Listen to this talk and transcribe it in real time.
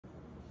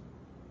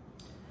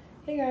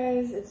Hey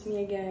guys, it's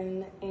me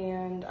again,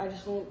 and I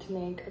just wanted to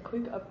make a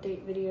quick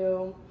update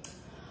video.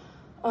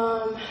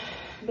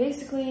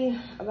 Basically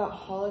about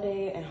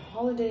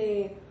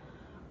holiday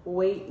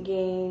weight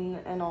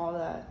gain and all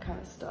that kind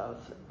of stuff.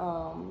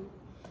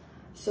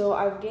 So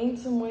I've gained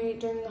some weight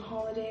during the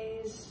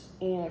holidays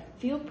and I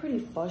feel pretty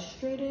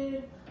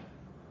frustrated,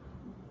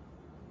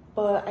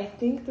 but I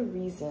think the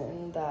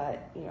reason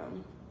that,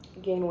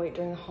 gain weight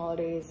during the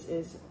holidays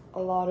is a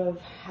lot of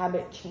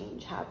habit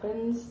change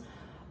happens.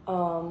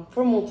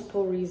 For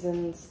multiple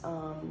reasons.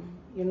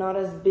 You're not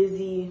as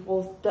busy.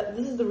 Well,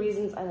 this is the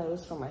reasons I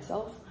noticed for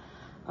myself.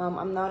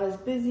 I'm not as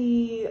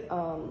busy,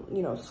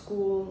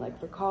 school, like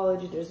for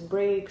college, there's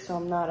breaks, so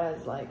I'm not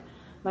as like,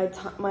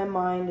 my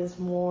mind is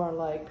more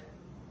like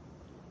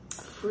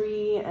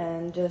free,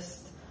 and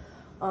just,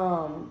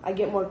 I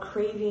get more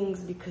cravings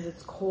because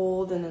it's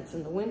cold and it's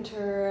in the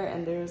winter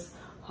and there's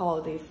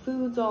holiday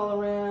foods all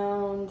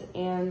around.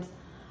 And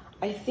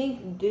I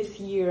think this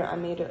year I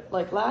made it,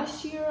 like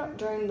last year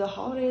during the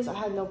holidays I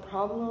had no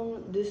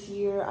problem. This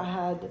year I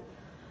had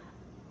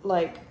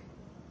like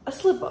a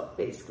slip up,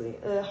 basically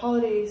a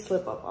holiday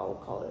slip up, I will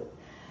call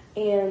it.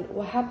 And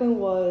what happened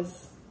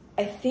was,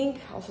 I think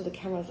also the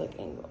camera's like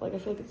angled, like I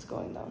feel like it's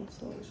going down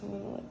slowly, so I'm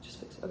gonna like just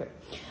fix it. Okay,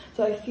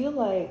 so I feel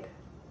like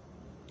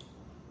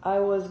I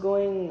was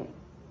going,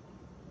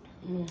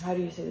 how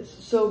do you say this?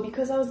 So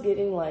because I was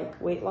getting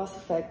like weight loss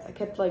effects, I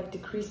kept like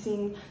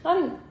decreasing,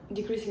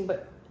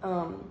 but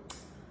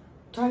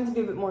trying to be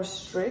a bit more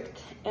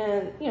strict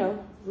and,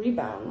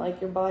 rebound.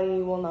 Like your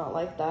body will not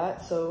like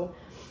that. So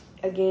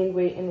I gained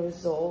weight in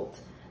result.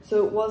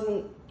 So it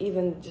wasn't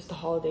even just the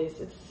holidays.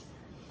 It's,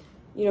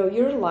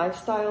 your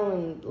lifestyle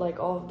and like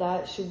all of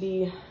that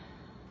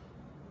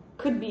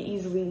could be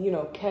easily,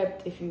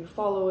 kept if you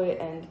follow it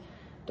and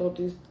don't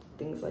do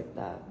things like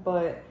that.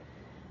 But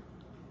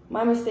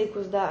my mistake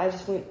was that I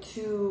just went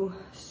too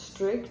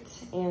strict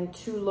and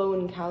too low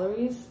in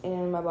calories,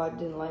 and my body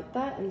didn't like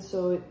that. And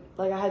so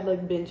I had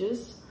like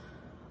binges.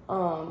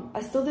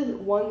 I still did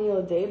one meal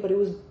a day, but it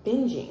was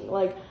binging.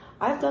 Like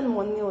I've done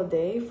one meal a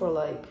day for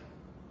like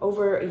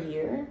over a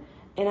year,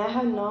 and I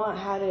have not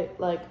had it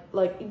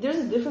like there's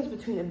a difference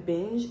between a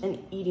binge and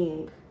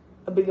eating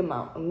a big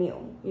amount a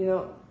meal,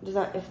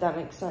 if that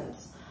makes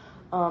sense.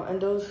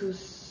 And those who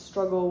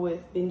struggle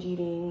with binge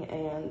eating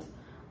and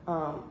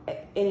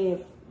any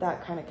of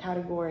that kind of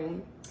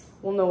category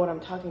will know what I'm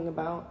talking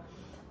about.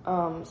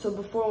 So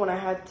before,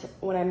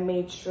 when I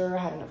made sure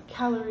I had enough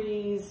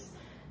calories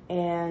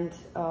and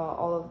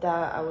all of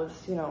that, I was,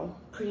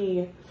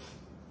 pretty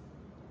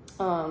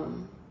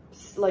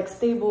like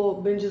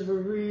stable. Binges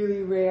were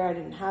really rare. I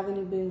didn't have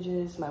any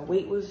binges. My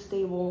weight was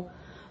stable.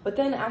 But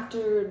then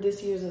after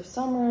this year's of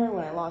summer,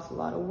 when I lost a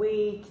lot of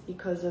weight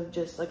because of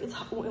just like,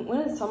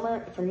 when it's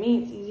summer, for me,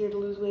 it's easier to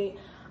lose weight.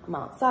 I'm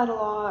outside a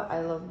lot.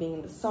 I love being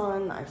in the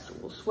sun. I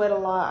will sweat a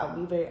lot. I'll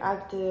be very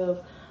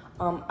active.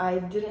 I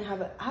didn't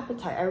have an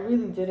appetite. I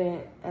really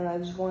didn't. And I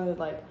just wanted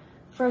like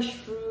fresh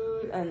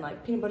fruit and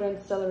like peanut butter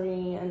and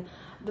celery. And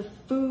the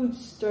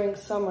foods during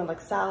summer,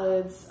 like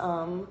salads,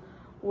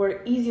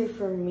 were easier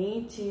for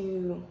me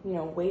to,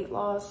 weight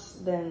loss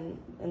than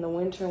in the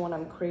winter when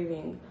I'm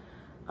craving,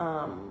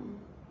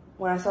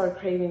 when I started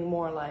craving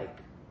more like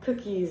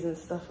cookies and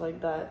stuff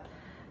like that.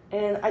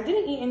 And I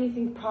didn't eat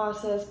anything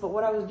processed, but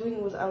what I was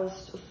doing was I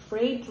was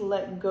afraid to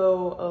let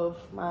go of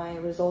my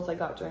results I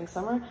got during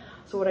summer.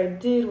 So what I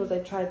did was I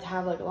tried to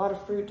have like a lot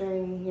of fruit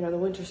during, the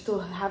winter, still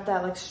have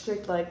that like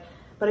strict but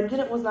I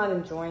was not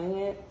enjoying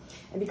it.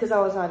 And because I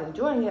was not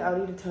enjoying it, I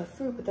would eat a ton of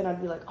fruit, but then I'd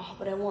be like, oh,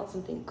 but I want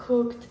something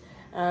cooked.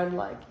 And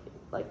like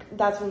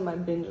that's when my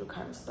binge would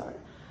kind of start.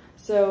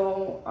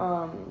 So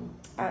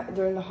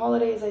during the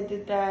holidays I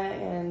did that,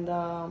 and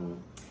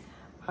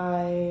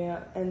I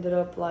ended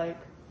up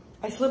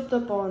I slipped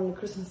up on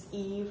Christmas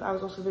Eve. I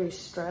was also very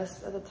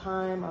stressed at the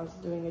time. I was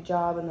doing a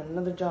job and then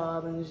another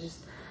job, and it was just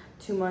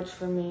too much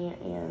for me.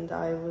 And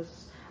I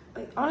was,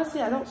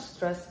 honestly, I don't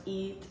stress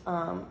eat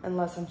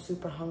unless I'm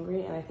super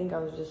hungry. And I think I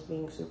was just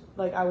being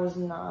I was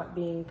not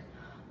being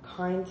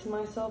kind to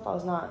myself. I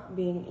was not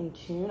being in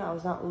tune. I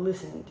was not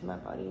listening to my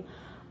body.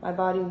 My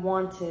body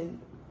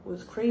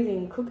was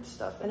craving cooked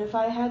stuff. And if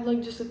I had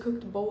just a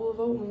cooked bowl of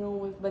oatmeal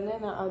with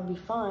banana, I would be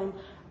fine.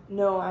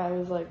 No, I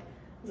was like,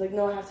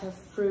 no, I have to have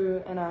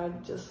fruit, and I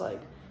would just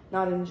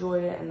not enjoy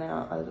it. And then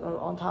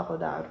on top of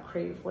that, I would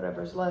crave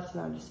whatever's left,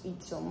 and I would just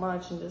eat so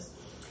much, and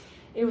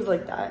it was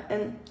like that.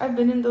 And I've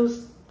been in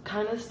those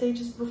kind of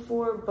stages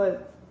before,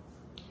 but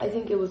I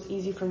think it was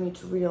easy for me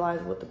to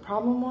realize what the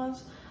problem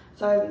was.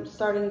 So I'm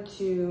starting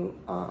to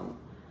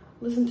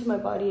listen to my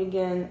body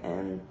again,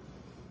 and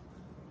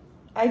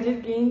I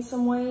did gain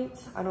some weight.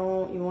 I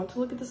don't even want to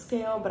look at the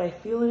scale, but I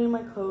feel it in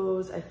my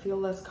clothes. I feel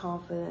less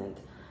confident.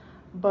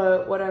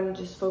 But what I'm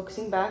just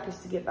focusing back is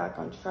to get back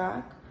on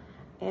track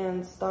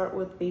and start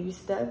with baby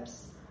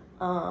steps.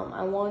 What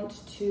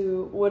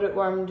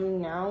I'm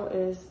doing now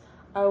is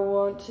I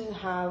want to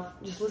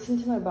just listen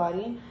to my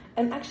body.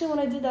 And actually when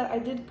I did that, I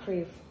did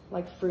crave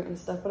fruit and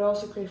stuff, but I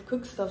also crave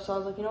cooked stuff. So I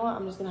was like, you know what,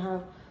 I'm just gonna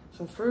have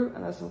some fruit,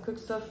 and then some cooked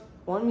stuff,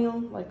 one meal,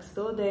 like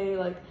still a day,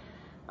 like,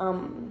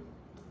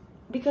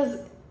 because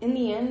in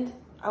the end,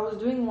 I was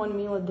doing one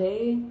meal a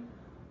day,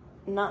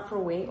 not for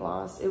weight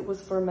loss. It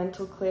was for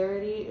mental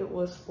clarity. It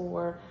was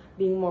for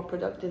being more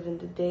productive in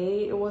the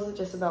day. It wasn't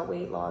just about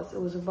weight loss. It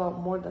was about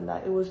more than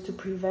that. It was to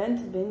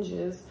prevent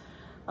binges,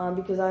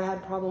 because I had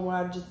a problem where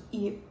I'd just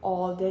eat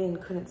all day and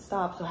couldn't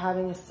stop. So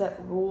having a set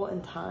rule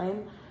and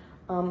time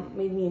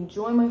made me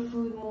enjoy my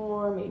food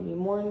more, made me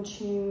more in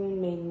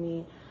tune, made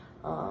me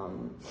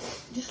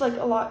just like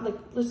a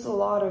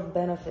lot of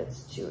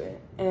benefits to it.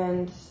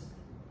 And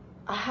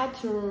I had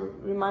to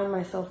remind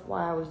myself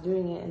why I was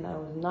doing it, and that it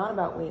was not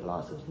about weight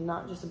loss. It was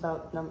not just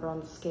about number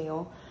on the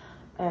scale.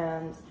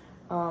 And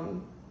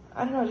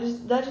I don't know,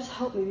 that just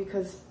helped me,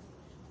 because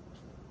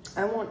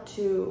I want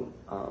to,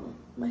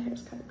 my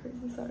hair's kind of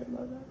crazy, sorry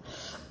about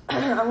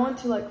that. I want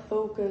to like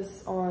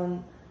focus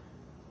on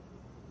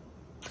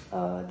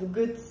the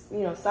good,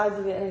 sides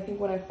of it. And I think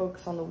when I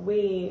focus on the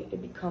weight,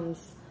 it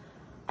becomes,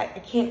 I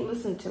can't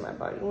listen to my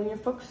body. When you're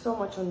focused so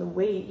much on the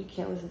weight, you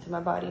can't listen to my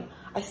body.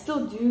 I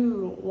still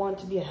do want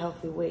to be a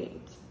healthy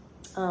weight.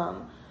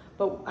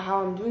 But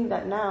how I'm doing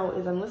that now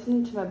is I'm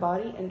listening to my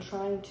body and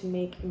trying to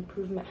make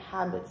improvement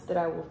habits that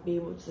I will be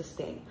able to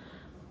sustain.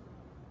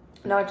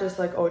 Not just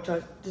like,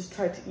 just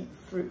try to eat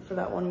fruit for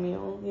that one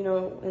meal,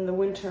 in the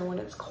winter when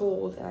it's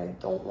cold and I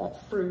don't want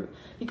fruit.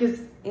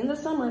 Because in the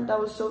summer, that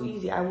was so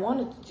easy. I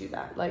wanted to do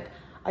that. Like,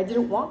 I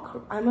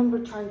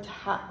remember trying to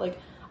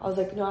I was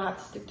like, no, I have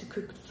to stick to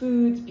cooked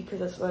foods because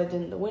that's what I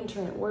did in the winter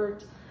and it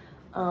worked.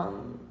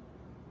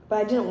 But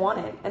I didn't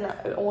want it.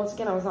 And once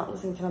again, I was not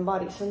listening to my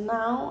body. So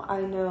now I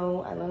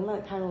learned my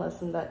kind of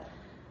lesson that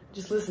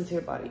just listen to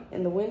your body.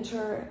 In the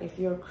winter, if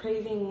you're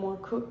craving more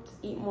cooked,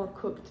 eat more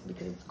cooked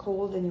because it's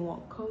cold and you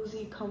want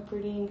cozy,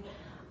 comforting.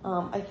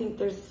 I think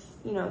there's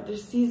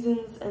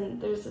seasons and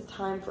there's a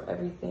time for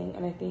everything.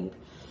 And I think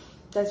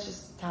that's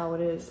just how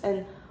it is.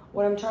 And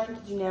what I'm trying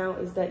to do now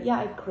is that,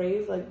 I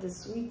crave like the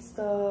sweet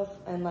stuff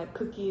and like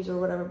cookies or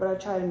whatever, but I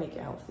try to make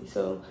it healthy.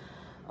 So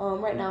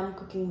right now I'm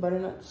cooking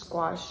butternut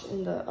squash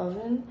in the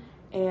oven,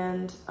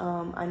 and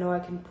I know I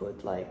can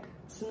put like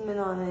cinnamon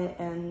on it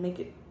and make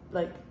it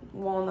like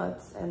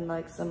walnuts and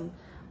like some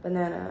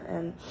banana,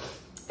 and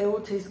it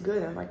will taste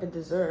good and like a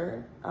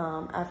dessert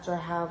after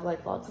I have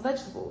like lots of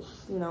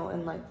vegetables,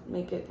 and like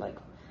make it like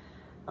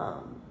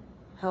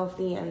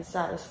healthy and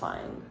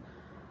satisfying.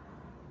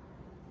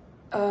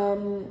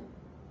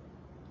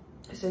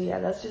 So yeah,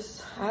 that's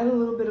just, I had a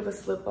little bit of a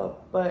slip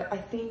up, but I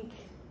think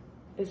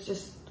it's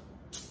just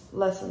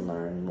lesson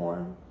learned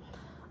more.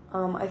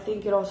 I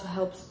think it also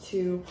helps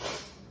to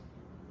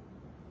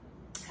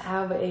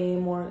have a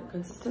more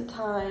consistent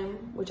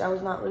time, which I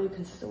was not really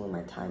consistent with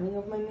my timing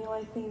of my meal,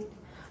 I think.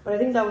 But I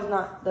think that was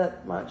not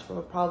that much of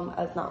a problem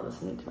as not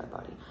listening to my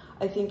body.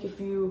 I think if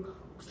you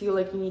feel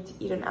like you need to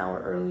eat an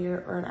hour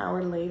earlier or an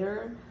hour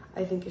later,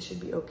 I think it should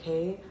be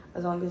okay,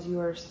 as long as you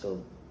are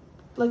still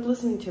like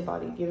listening to your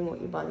body, giving what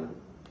your body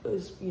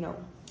is,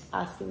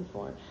 asking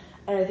for.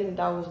 And I think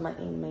that was my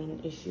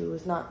main issue,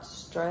 was not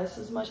stress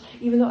as much,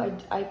 even though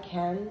I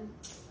can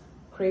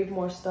crave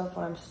more stuff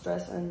when I'm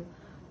stressed.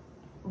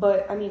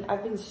 But I mean,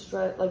 I've been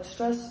stressed, like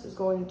stress is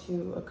going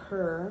to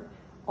occur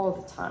all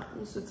the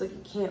time. So it's like,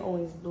 you can't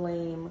always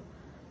blame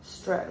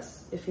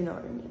stress, if you know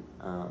what I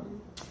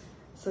mean.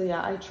 So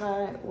yeah,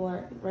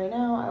 right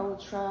now I will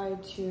try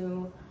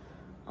to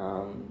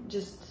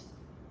just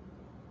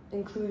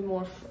include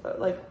more,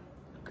 like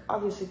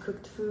obviously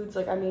cooked foods.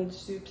 Like I made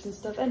soups and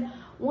stuff. And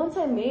once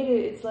I made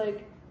it, it's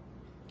like,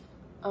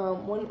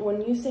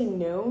 when you say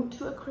no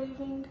to a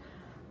craving,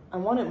 I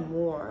want it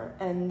more,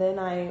 and then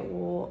I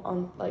will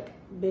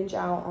binge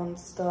out on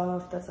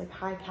stuff that's like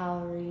high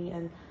calorie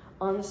and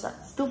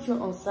still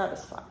feel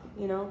unsatisfied,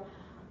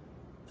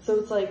 So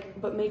it's like,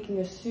 but making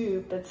a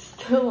soup that's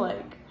still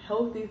like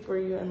healthy for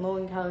you and low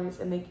in calories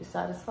and make you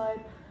satisfied,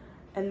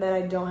 and then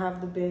I don't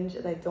have the binge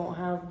and I don't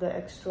have the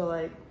extra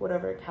like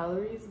whatever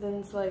calories, then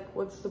it's like,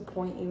 what's the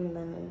point even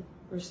then in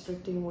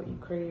restricting what you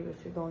crave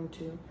if you're going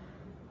to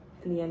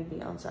in the end be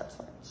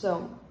unsatisfied?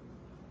 So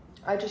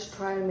I just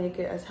try to make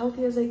it as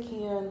healthy as I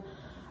can,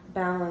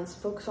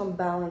 focus on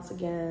balance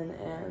again,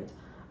 and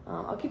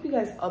I'll keep you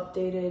guys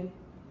updated.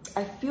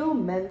 I feel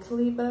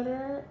mentally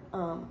better.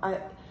 I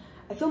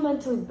feel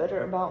mentally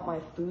better about my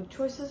food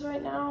choices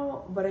right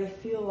now, but I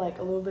feel like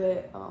a little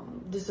bit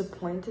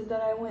disappointed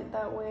that I went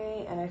that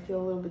way, and I feel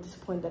a little bit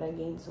disappointed that I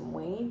gained some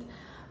weight.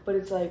 But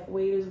it's like,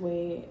 weight is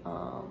weight.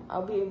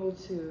 I'll be able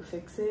to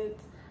fix it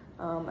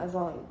as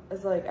long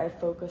as like I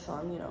focus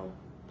on,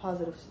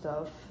 positive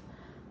stuff.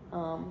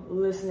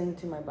 Listening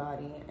to my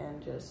body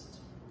and just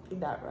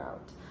that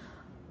route.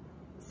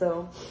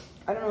 So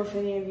I don't know if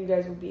any of you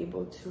guys will be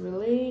able to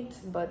relate,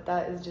 but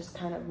that is just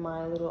kind of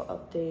my little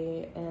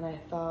update. And I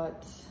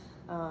thought,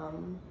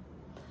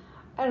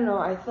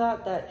 I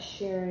thought that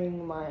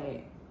sharing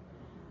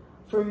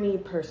for me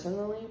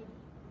personally,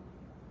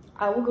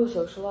 I will go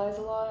socialize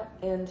a lot,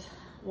 and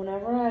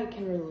whenever I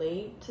can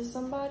relate to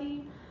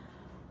somebody,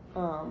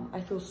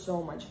 I feel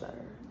so much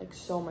better, like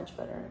so much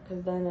better,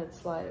 because then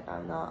it's like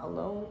I'm not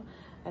alone.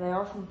 And I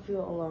often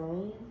feel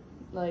alone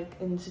like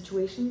in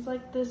situations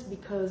like this,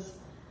 because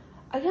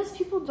I guess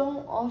people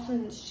don't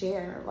often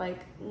share, like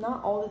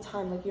not all the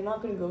time. Like you're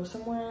not gonna go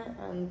somewhere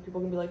and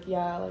people can be like,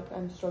 yeah, like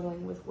I'm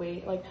struggling with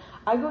weight. Like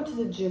I go to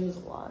the gyms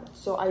a lot,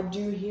 so I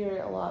do hear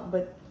it a lot,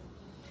 but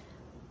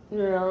you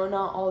know,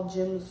 not all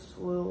gyms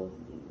will,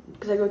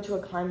 because I go to a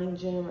climbing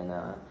gym and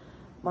a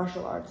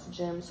martial arts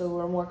gym, so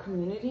we're more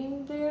community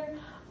there.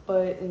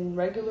 But in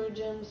regular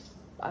gyms,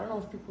 I don't know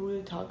if people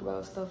really talk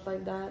about stuff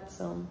like that.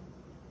 So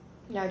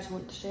yeah, I just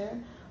wanted to share.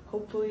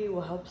 Hopefully it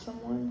will help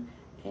someone,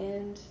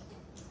 and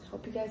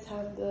hope you guys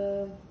have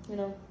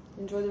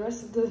enjoy the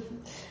rest of the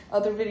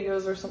other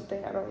videos or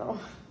something. I don't know.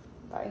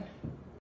 Bye.